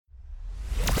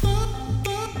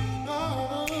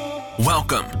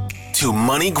Welcome to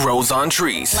Money Grows on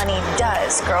Trees. Money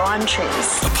does grow on trees.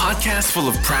 A podcast full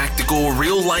of practical,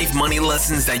 real-life money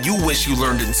lessons that you wish you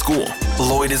learned in school.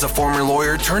 Lloyd is a former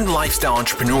lawyer turned lifestyle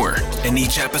entrepreneur. In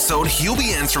each episode, he'll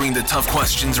be answering the tough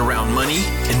questions around money,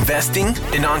 investing,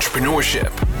 and entrepreneurship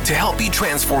to help you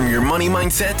transform your money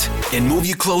mindset and move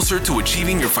you closer to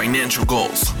achieving your financial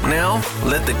goals. Now,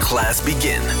 let the class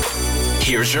begin.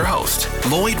 Here's your host,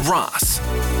 Lloyd Ross.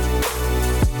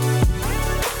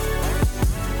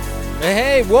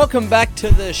 Hey, welcome back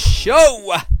to the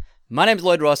show. My name's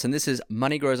Lloyd Ross and this is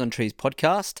Money Grows on Trees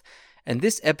podcast. And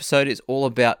this episode is all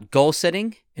about goal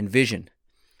setting and vision.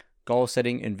 Goal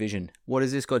setting and vision. What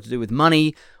has this got to do with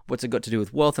money? What's it got to do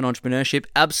with wealth and entrepreneurship?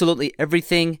 Absolutely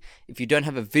everything. If you don't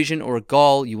have a vision or a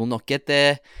goal, you will not get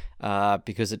there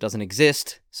because it doesn't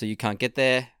exist. So you can't get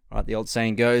there. Right? The old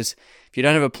saying goes, if you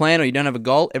don't have a plan or you don't have a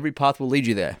goal, every path will lead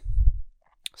you there.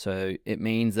 So it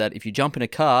means that if you jump in a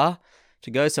car to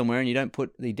go somewhere and you don't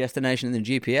put the destination in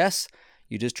the GPS,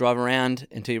 you just drive around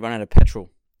until you run out of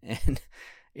petrol. And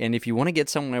if you want to get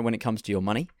somewhere when it comes to your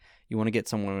money, you want to get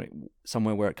somewhere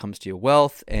where it comes to your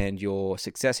wealth and your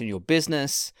success in your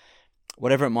business,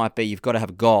 whatever it might be, you've got to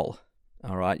have a goal.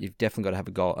 All right, you've definitely got to have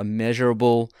a goal, a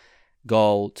measurable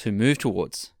goal to move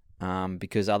towards,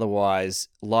 because otherwise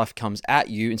life comes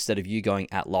at you instead of you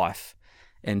going at life.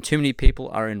 And too many people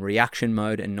are in reaction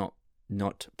mode and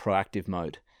not proactive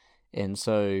mode. And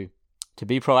so to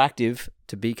be proactive,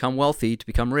 to become wealthy, to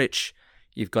become rich,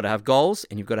 you've got to have goals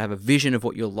and you've got to have a vision of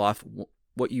what you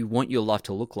want your life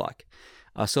to look like.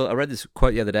 I read this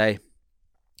quote the other day.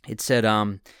 It said,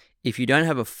 if you don't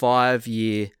have a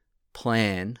 5-year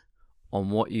plan on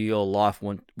what you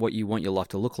want your life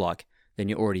to look like, then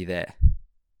you're already there.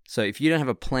 So if you don't have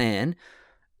a plan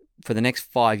for the next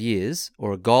 5 years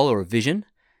or a goal or a vision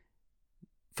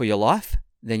for your life,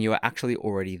 then you are actually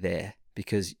already there,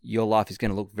 because your life is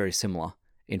going to look very similar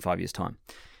in 5 years' time.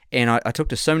 And I talk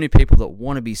to so many people that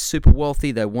want to be super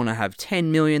wealthy. They want to have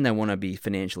 10 million. They want to be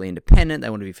financially independent. They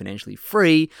want to be financially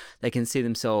free. They can see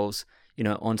themselves,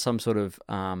 on some sort of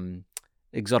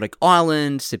exotic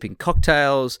island, sipping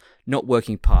cocktails, not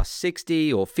working past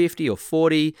 60 or 50 or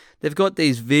 40. They've got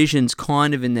these visions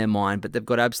kind of in their mind, but they've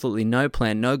got absolutely no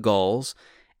plan, no goals.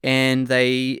 And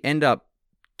they end up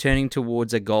turning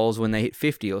towards their goals when they hit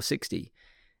 50 or 60.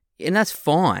 And that's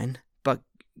fine, but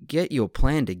get your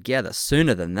plan together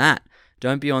sooner than that.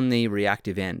 Don't be on the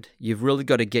reactive end. You've really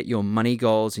got to get your money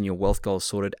goals and your wealth goals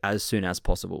sorted as soon as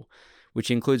possible, which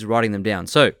includes writing them down.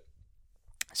 So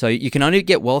you can only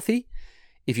get wealthy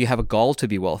if you have a goal to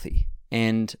be wealthy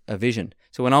and a vision.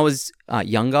 So when I was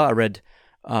younger, I read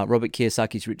Robert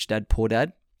Kiyosaki's Rich Dad, Poor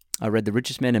Dad. I read The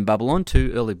Richest Man in Babylon,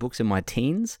 2 early books in my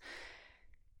teens.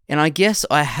 And I guess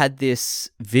I had this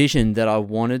vision that I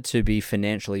wanted to be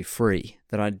financially free,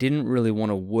 that I didn't really want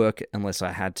to work unless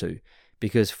I had to,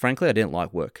 because frankly, I didn't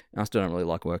like work. I still don't really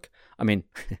like work. I mean,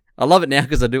 I love it now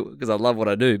because I love what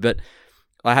I do, but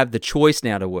I have the choice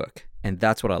now to work, and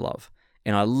that's what I love.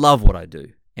 And I love what I do.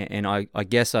 And I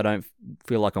guess I don't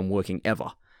feel like I'm working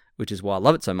ever, which is why I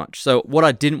love it so much. So what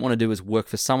I didn't want to do was work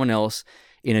for someone else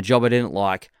in a job I didn't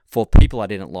like, for people I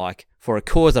didn't like, for a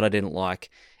cause that I didn't like,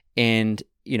 and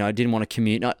I didn't want to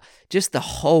commute. Just the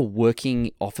whole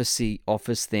working office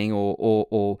thing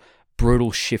or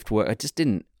brutal shift work, it just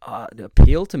didn't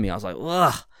appeal to me. I was like,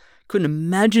 ugh, couldn't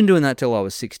imagine doing that till I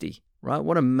was 60, right?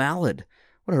 What a mallard.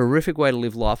 What a horrific way to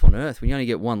live life on earth when you only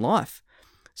get one life.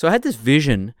 So I had this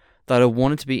vision that I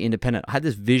wanted to be independent. I had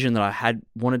this vision that I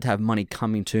wanted to have money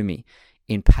coming to me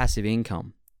in passive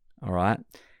income, all right?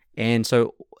 And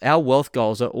so our wealth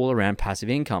goals are all around passive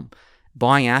income,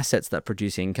 buying assets that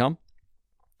produce income,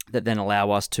 that then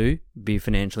allow us to be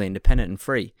financially independent and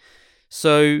free.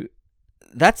 So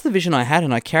that's the vision I had,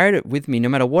 and I carried it with me. No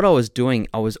matter what I was doing,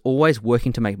 I was always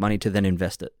working to make money to then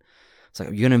invest it. It's like,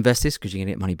 you're going to invest this because you're going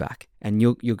to get money back. And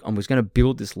I was going to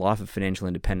build this life of financial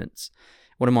independence.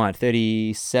 What am I,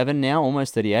 37 now,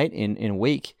 almost 38 in a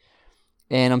week.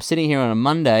 And I'm sitting here on a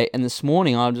Monday, and this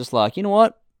morning I'm just like, you know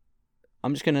what?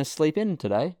 I'm just going to sleep in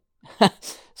today.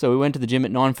 So we went to the gym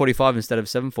at 9:45 instead of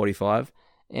 7:45.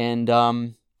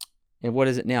 And what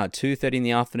is it now? 2:30 in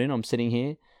the afternoon. I'm sitting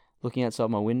here looking outside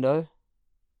my window.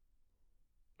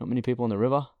 Not many people on the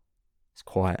river. It's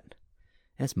quiet.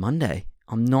 And it's Monday.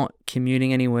 I'm not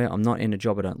commuting anywhere. I'm not in a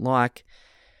job I don't like.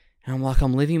 And I'm like,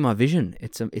 I'm living my vision.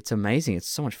 It's amazing. It's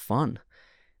so much fun.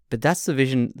 But that's the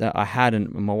vision that I had.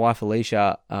 And my wife,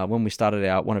 Alicia, when we started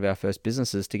one of our first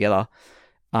businesses together,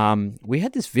 we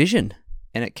had this vision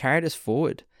and it carried us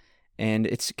forward. And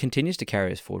it continues to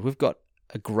carry us forward. We've got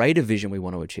a greater vision we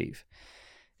want to achieve.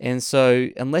 And so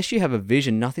unless you have a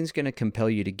vision, nothing's going to compel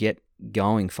you to get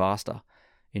going faster.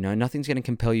 Nothing's going to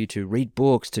compel you to read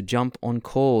books, to jump on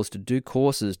calls, to do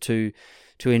courses, to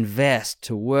invest,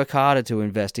 to work harder to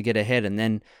invest, to get ahead and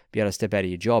then be able to step out of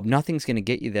your job. Nothing's going to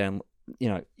get you there.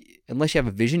 Unless you have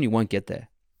a vision, you won't get there.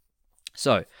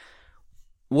 So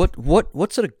what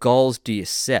sort of goals do you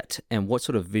set and what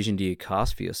sort of vision do you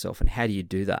cast for yourself and how do you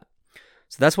do that?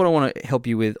 So that's what I want to help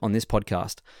you with on this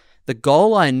podcast. The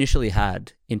goal I initially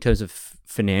had in terms of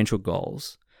financial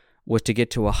goals was to get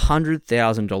to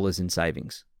 $100,000 in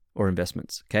savings or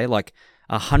investments, okay? Like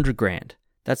 $100,000.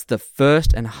 That's the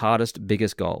first and hardest,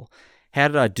 biggest goal. How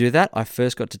did I do that? I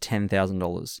first got to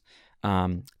 $10,000.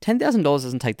 $10,000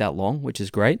 doesn't take that long, which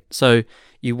is great. So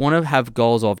you want to have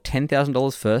goals of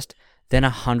 $10,000 first, then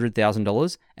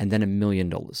 $100,000, and then $1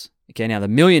 million. Okay, now the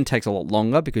million takes a lot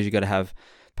longer because you've got to have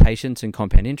patience and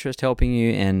compound interest helping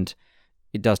you, and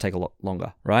it does take a lot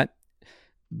longer, right?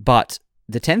 But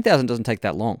the 10,000 doesn't take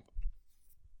that long.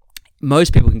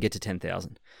 Most people can get to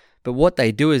 10,000. But what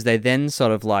they do is they then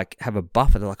sort of like have a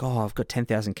buffer. They're like, oh, I've got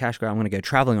 10,000 cash. I'm going to go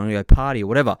traveling. I'm going to go party or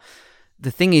whatever.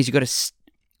 The thing is,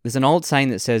 there's an old saying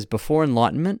that says, before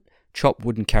enlightenment, chop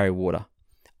wood and carry water.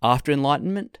 After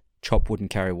enlightenment, chop wood and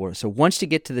carry water. So once you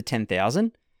get to the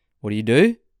 10,000, what do?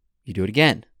 You do it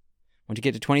again. Once you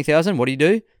get to 20,000, what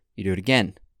do? You do it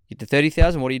again. You get to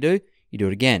 30,000, what do? You do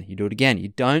it again. You do it again. You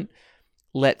don't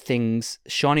let things,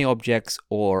 shiny objects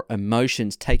or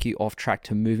emotions take you off track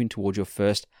to moving towards your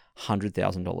first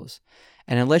 $100,000.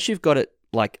 And unless you've got it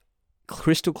like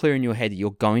crystal clear in your head that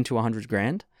you're going to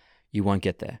 $100,000, you won't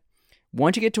get there.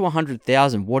 Once you get to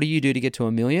 100,000, what do you do to get to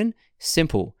 $1 million?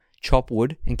 Simple. Chop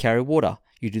wood and carry water.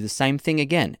 You do the same thing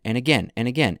again and again and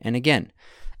again and again.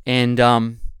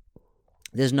 And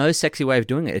there's no sexy way of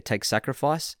doing it. It takes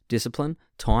sacrifice, discipline,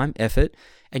 time, effort,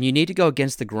 and you need to go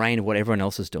against the grain of what everyone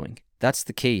else is doing. That's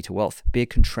the key to wealth. Be a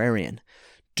contrarian.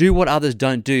 Do what others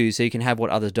don't do so you can have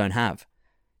what others don't have.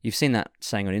 You've seen that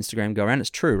saying on Instagram go around. It's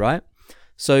true, right?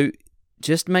 So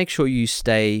just make sure you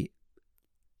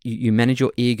manage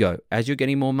your ego. As you're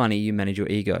getting more money, you manage your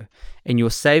ego. And your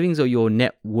savings or your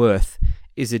net worth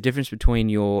is the difference between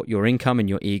your income and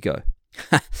your ego.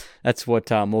 That's what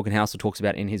Morgan Housel talks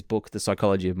about in his book, The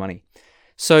Psychology of Money.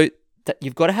 So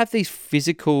you've got to have these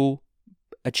physical,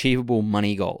 achievable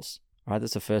money goals. Right?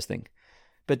 That's the first thing.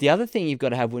 But the other thing you've got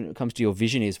to have when it comes to your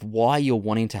vision is why you're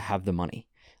wanting to have the money.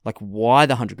 Like, why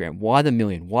the $100,000? Why the $1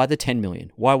 million? Why the $10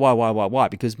 million? Why?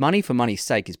 Because money for money's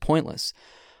sake is pointless.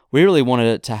 We really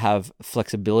wanted it to have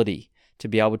flexibility, to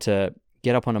be able to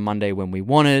get up on a Monday when we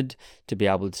wanted, to be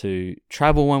able to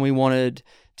travel when we wanted,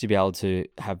 to be able to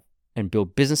have and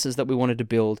build businesses that we wanted to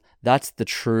build. That's the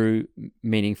true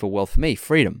meaning for wealth for me.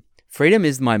 Freedom. Freedom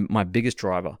is my biggest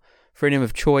driver. Freedom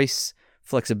of choice,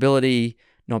 flexibility,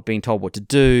 not being told what to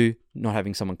do, not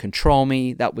having someone control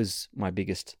me. That is my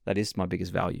biggest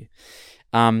value.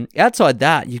 Outside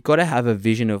that, you've got to have a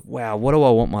vision of, wow, what do I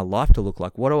want my life to look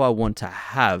like? What do I want to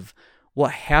have?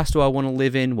 What house do I want to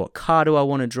live in? What car do I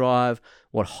want to drive?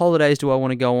 What holidays do I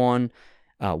want to go on?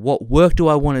 What work do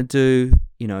I want to do?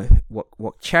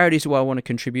 What charities do I want to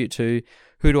contribute to?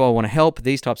 Who do I want to help?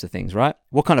 These types of things, right?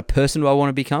 What kind of person do I want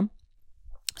to become?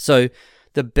 So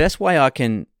the best way I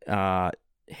can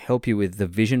help you with the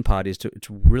vision part is it's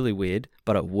really weird,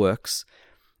 but it works,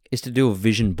 is to do a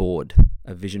vision board.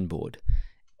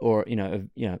 Or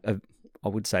I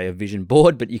would say a vision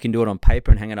board, but you can do it on paper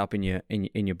and hang it up in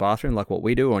your bathroom, like what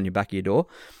we do, or on your back of your door.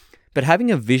 But having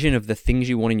a vision of the things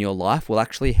you want in your life will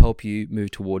actually help you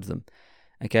move towards them.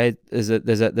 Okay, there's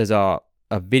a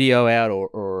video out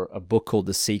or a book called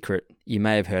The Secret. You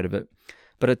may have heard of it,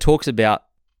 but it talks about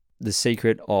the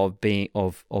secret of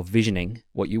visioning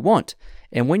what you want.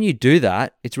 And when you do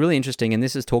that, it's really interesting. And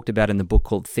this is talked about in the book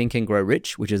called Think and Grow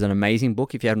Rich, which is an amazing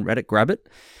book. If you haven't read it, grab it.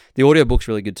 The audiobook's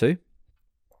really good too.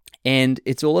 And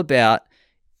it's all about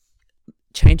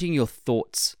changing your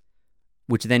thoughts,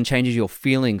 which then changes your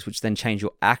feelings, which then change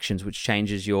your actions, which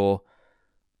changes your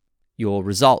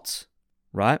results,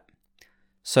 right?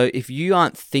 So if you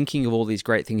aren't thinking of all these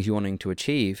great things you're wanting to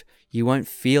achieve, you won't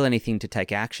feel anything to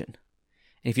take action.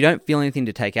 And if you don't feel anything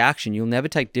to take action, you'll never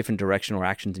take different direction or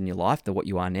actions in your life than what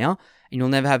you are now, and you'll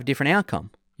never have a different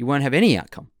outcome. You won't have any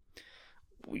outcome.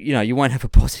 You won't have a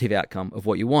positive outcome of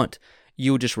what you want.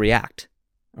 You'll just react.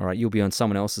 All right, you'll be on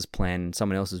someone else's plan,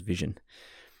 someone else's vision.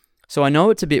 So I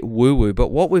know it's a bit woo-woo, but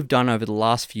what we've done over the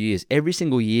last few years, every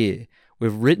single year,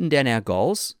 we've written down our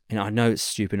goals. And I know it's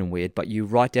stupid and weird, but you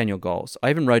write down your goals.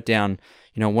 I even wrote down,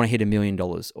 I want to hit $1 million,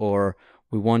 or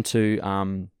we want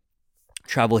to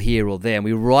travel here or there. And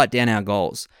we write down our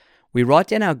goals. We write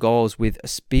down our goals with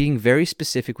being very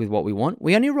specific with what we want.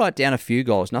 We only write down a few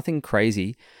goals, nothing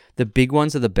crazy. The big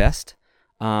ones are the best.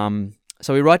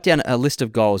 So we write down a list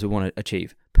of goals we want to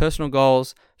achieve. Personal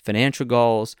goals, financial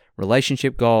goals,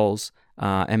 relationship goals,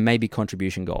 and maybe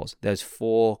contribution goals. Those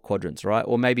 4 quadrants, right?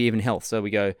 Or maybe even health. So we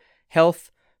go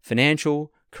health,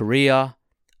 financial, career,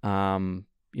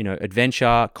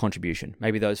 adventure, contribution.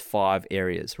 Maybe those 5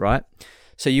 areas, right?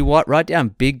 So you write down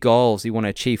big goals you want to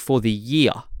achieve for the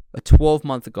year, a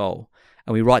 12-month goal,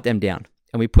 and we write them down.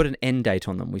 And we put an end date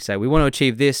on them. We say, we want to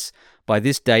achieve this by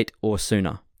this date or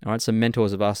sooner. All right, so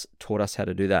mentors of us taught us how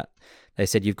to do that. They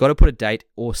said, you've got to put a date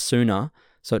or sooner,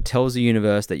 so it tells the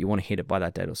universe that you want to hit it by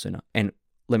that date or sooner. And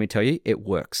let me tell you, it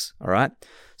works, all right?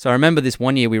 So I remember this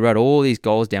one year, we wrote all these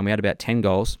goals down. We had about 10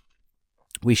 goals.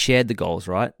 We shared the goals,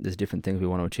 right? There's different things we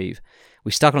want to achieve.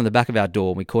 We stuck it on the back of our door,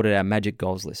 and we called it our magic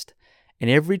goals list. And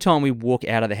every time we walk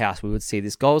out of the house, we would see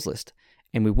this goals list.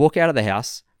 And we walk out of the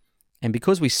house, and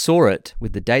because we saw it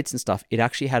with the dates and stuff, it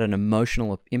actually had an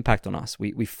emotional impact on us.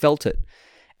 We felt it.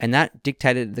 And that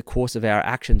dictated the course of our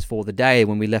actions for the day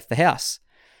when we left the house.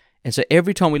 And so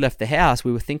every time we left the house,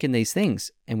 we were thinking these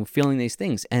things and we're feeling these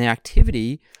things. And the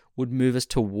activity would move us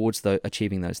towards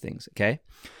achieving those things, okay?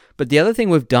 But the other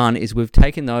thing we've done is we've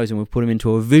taken those and we've put them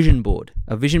into a vision board.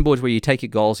 A vision board is where you take your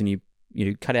goals and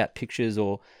you cut out pictures,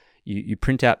 or you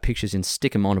print out pictures and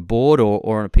stick them on a board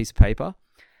or on a piece of paper.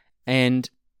 And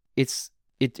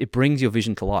it brings your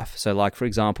vision to life. So like, for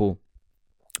example,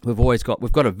 we've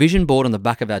got a vision board on the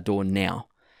back of our door now.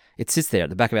 It sits there at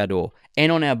the back of our door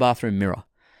and on our bathroom mirror.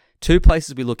 2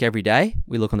 places we look every day.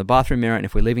 We look on the bathroom mirror, and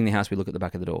if we're leaving the house, we look at the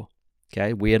back of the door.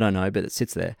 Okay, weird, I know, but it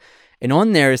sits there. And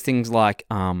on there is things like,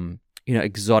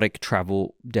 exotic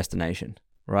travel destination,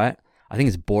 right? I think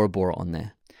it's Bora Bora on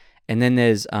there. And then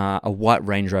there's a white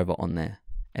Range Rover on there.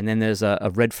 And then there's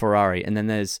a red Ferrari. And then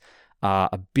there's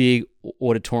a big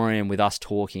auditorium with us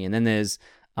talking. And then there's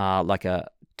like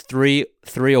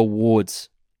three awards,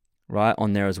 right,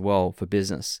 on there as well for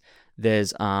business.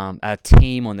 There's our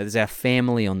team on there. There's our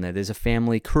family on there. There's a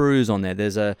family cruise on there.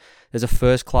 There's a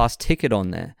first class ticket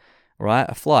on there, right?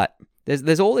 A flight.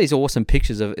 There's all these awesome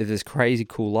pictures of this crazy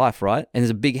cool life, right? And there's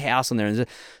a big house on there.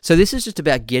 So this is just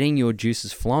about getting your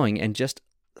juices flowing and just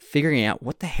figuring out,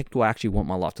 what the heck do I actually want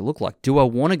my life to look like? Do I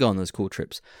want to go on those cool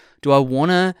trips? Do I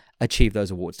want to achieve those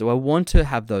awards? Do I want to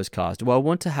have those cars? Do I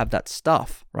want to have that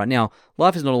stuff? Right now,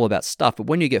 life is not all about stuff, but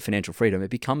when you get financial freedom, it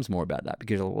becomes more about that,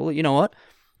 because, well, you know what?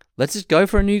 Let's just go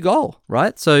for a new goal,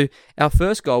 right? So our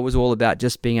first goal was all about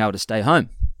just being able to stay home.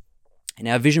 And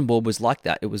our vision board was like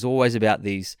that. It was always about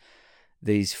these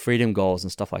freedom goals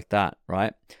and stuff like that,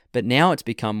 right? But now it's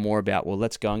become more about, well,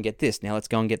 let's go and get this. Now let's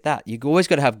go and get that. You've always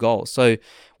got to have goals. So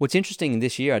what's interesting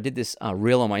this year, I did this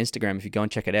reel on my Instagram. If you go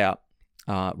and check it out,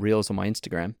 reels on my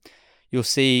Instagram, you'll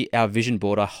see our vision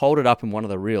board. I hold it up in one of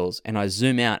the reels and I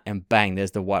zoom out and bang,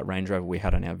 there's the white Range Rover we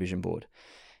had on our vision board.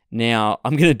 Now,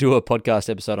 I'm going to do a podcast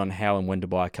episode on how and when to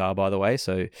buy a car, by the way.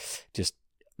 So just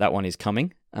that one is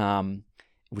coming,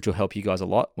 which will help you guys a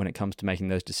lot when it comes to making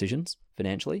those decisions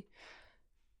financially.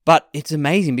 But it's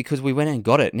amazing because we went and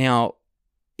got it. Now,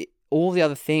 all the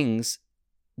other things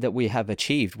that we have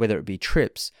achieved, whether it be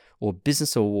trips or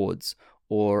business awards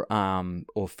or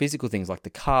physical things like the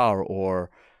car or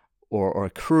a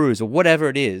cruise or whatever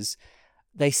it is,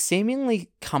 they seemingly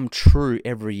come true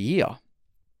every year,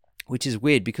 which is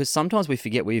weird because sometimes we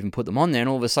forget we even put them on there, and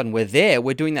all of a sudden we're there,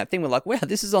 we're doing that thing. We're like, wow,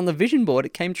 this is on the vision board.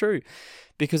 It came true,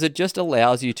 because it just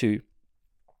allows you to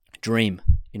dream,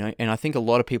 and I think a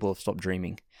lot of people have stopped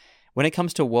dreaming. When it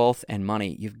comes to wealth and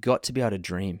money, you've got to be able to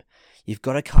dream. You've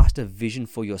got to cast a vision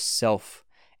for yourself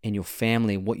and your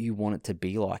family and what you want it to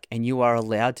be like, and you are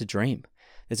allowed to dream.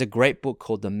 There's a great book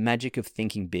called The Magic of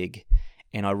Thinking Big,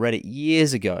 and I read it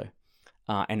years ago,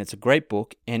 and it's a great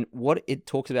book, and what it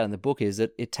talks about in the book is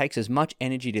that it takes as much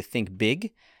energy to think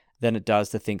big than it does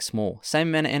to think small. Same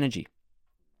amount of energy.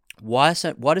 Why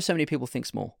do so many people think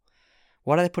small?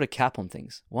 Why do they put a cap on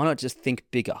things? Why not just think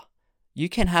bigger? You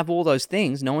can have all those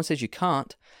things. No one says you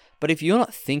can't. But if you're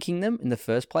not thinking them in the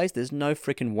first place, there's no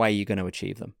freaking way you're going to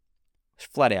achieve them.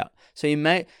 Flat out. So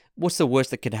what's the worst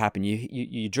that could happen?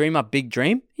 You dream up big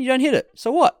dream, you don't hit it.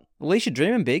 So what? At least you're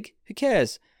dreaming big. Who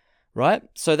cares? Right?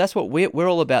 So that's what we're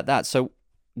all about that. So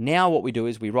now what we do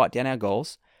is we write down our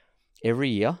goals every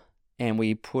year and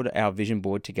we put our vision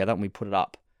board together and we put it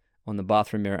up on the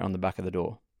bathroom mirror on the back of the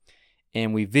door.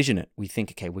 And we vision it. We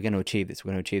think, okay, we're going to achieve this.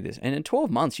 We're going to achieve this. And in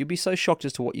 12 months, you'll be so shocked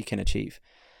as to what you can achieve.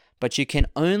 But you can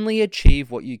only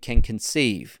achieve what you can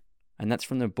conceive. And that's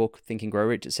from the book, Think and Grow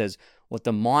Rich. It says, what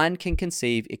the mind can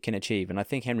conceive, it can achieve. And I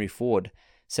think Henry Ford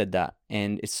said that.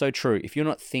 And it's so true. If you're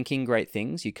not thinking great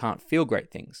things, you can't feel great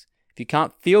things. If you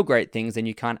can't feel great things, then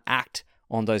you can't act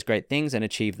on those great things and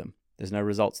achieve them. There's no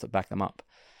results that back them up.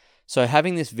 So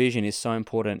having this vision is so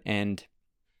important, and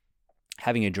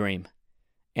having a dream.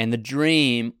 And the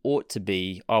dream ought to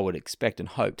be, I would expect and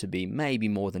hope to be, maybe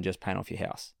more than just paying off your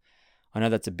house. I know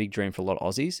that's a big dream for a lot of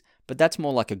Aussies, but that's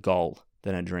more like a goal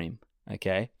than a dream,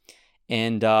 okay?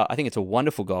 And I think it's a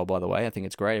wonderful goal, by the way. I think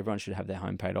it's great. Everyone should have their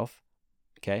home paid off,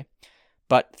 okay?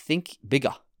 But think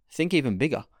bigger. Think even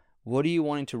bigger. What are you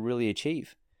wanting to really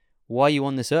achieve? Why are you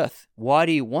on this earth? Why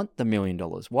do you want the $1 million?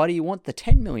 Why do you want the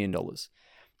 $10 million?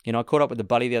 You know, I caught up with a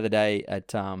buddy the other day at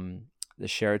the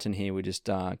Sheraton here. We're just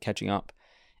catching up.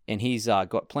 And he's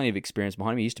got plenty of experience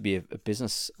behind him. He used to be a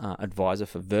business advisor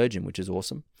for Virgin, which is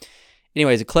awesome.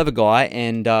 Anyway, he's a clever guy,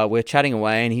 and we're chatting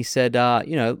away, and he said,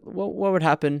 you know, what would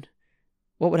happen?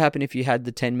 What would happen if you had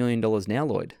the $10 million now,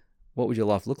 Lloyd? What would your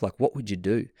life look like? What would you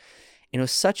do? And it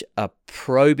was such a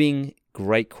probing,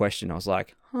 great question. I was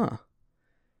like,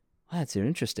 that's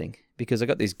interesting, because I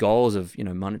got these goals of, you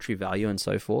know, monetary value and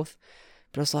so forth.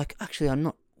 But I was like, actually, I'm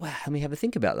not. Wow, let me have a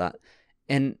think about that.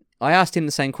 And I asked him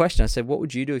the same question. I said, what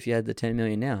would you do if you had the 10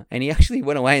 million now? And he actually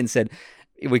went away and said,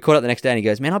 we caught up the next day, and he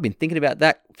goes, man, I've been thinking about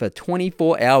that for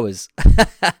 24 hours.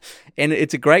 And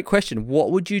it's a great question.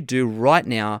 What would you do right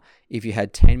now if you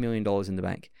had $10 million in the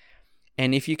bank?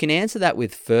 And if you can answer that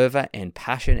with fervor and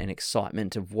passion and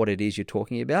excitement of what it is you're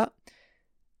talking about,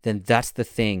 then that's the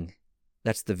thing.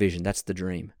 That's the vision. That's the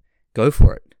dream. Go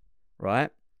for it,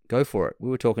 right? Go for it. We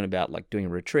were talking about like doing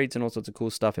retreats and all sorts of cool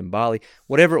stuff in Bali.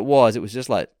 Whatever it was just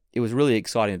like, it was really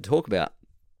exciting to talk about.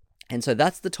 And so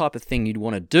that's the type of thing you'd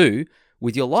want to do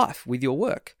with your life, with your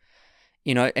work.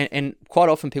 You know, and quite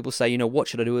often people say, you know, what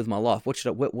should I do with my life? What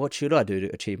should I do to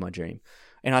achieve my dream?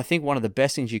 And I think one of the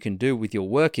best things you can do with your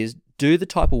work is do the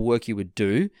type of work you would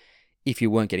do if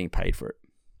you weren't getting paid for it,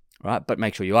 right? But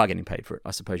make sure you are getting paid for it,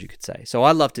 I suppose you could say. So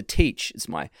I love to teach. It's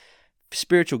my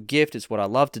spiritual gift. It's what I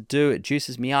love to do. It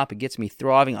juices me up. It gets me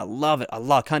thriving. I love it.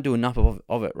 I can't do enough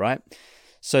of it, right?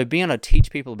 So being able to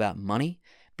teach people about money,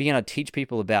 being able to teach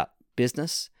people about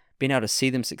business, being able to see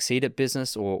them succeed at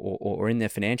business or in their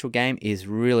financial game is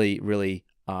really, really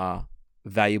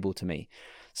valuable to me.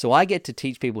 So I get to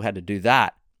teach people how to do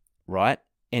that, right?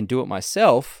 And do it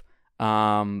myself,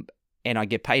 and I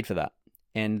get paid for that.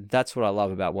 And that's what I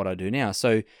love about what I do now.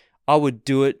 So I would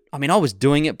do it. I mean, I was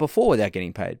doing it before without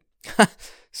getting paid.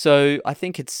 So I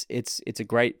think it's a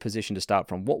great position to start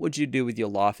from. What would you do with your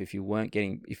life if you weren't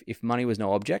getting, if money was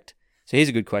no object? So here's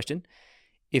a good question.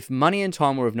 If money and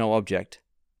time were of no object,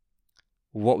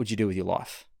 what would you do with your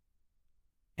life?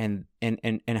 And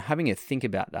having a think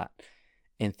about that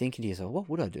and thinking to yourself, what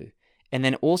would I do? And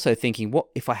then also thinking, what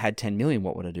if I had 10 million,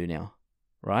 what would I do now?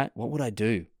 Right? What would I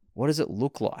do? What does it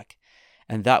look like?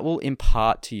 And that will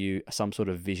impart to you some sort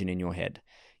of vision in your head.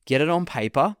 Get it on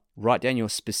paper, write down your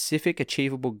specific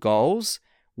achievable goals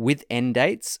with end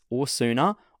dates or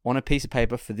sooner on a piece of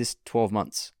paper for this 12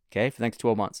 months, okay? For the next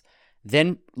 12 months.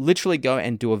 Then literally go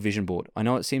and do a vision board. I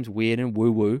know it seems weird and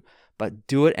woo-woo, but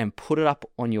do it and put it up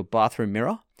on your bathroom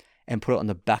mirror and put it on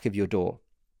the back of your door.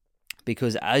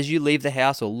 Because as you leave the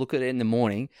house or look at it in the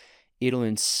morning, it'll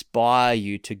inspire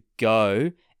you to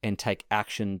go and take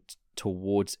action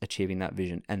towards achieving that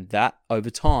vision. And that over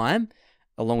time,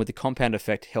 along with the compound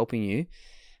effect helping you,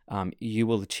 you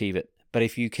will achieve it. But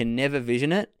if you can never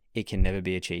vision it, it can never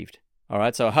be achieved. All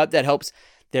right. So I hope that helps.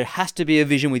 There has to be a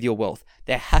vision with your wealth.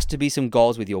 There has to be some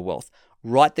goals with your wealth.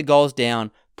 Write the goals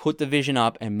down, put the vision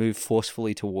up, and move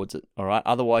forcefully towards it. All right.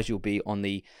 Otherwise, you'll be on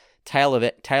the tail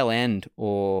end,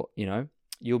 or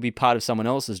you'll be part of someone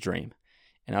else's dream,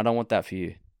 and I don't want that for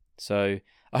you. So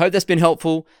I hope that's been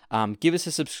helpful. Give us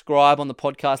a subscribe on the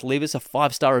podcast. Leave us a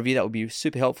 5-star review. That would be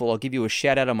super helpful. I'll give you a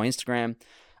shout out on my Instagram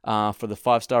for the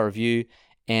 5-star review.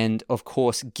 And of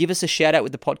course, give us a shout out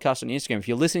with the podcast on Instagram. If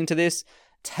you're listening to this,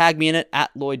 tag me in it at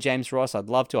Lloyd James Ross. I'd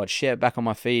love to. I'd share it back on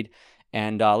my feed.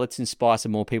 And let's inspire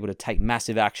some more people to take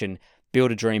massive action, build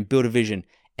a dream, build a vision,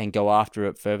 and go after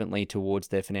it fervently towards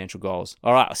their financial goals.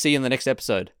 All right, I'll see you in the next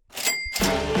episode.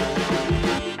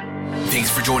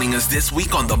 Thanks for joining us this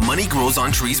week on the Money Grows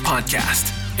on Trees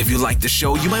podcast. If you like the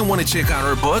show, you might want to check out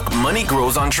our book, Money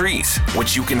Grows on Trees,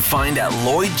 which you can find at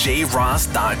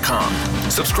LloydJRoss.com.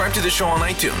 Subscribe to the show on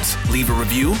iTunes, leave a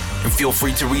review, and feel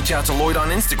free to reach out to Lloyd on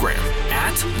Instagram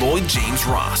at Lloyd James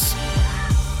Ross.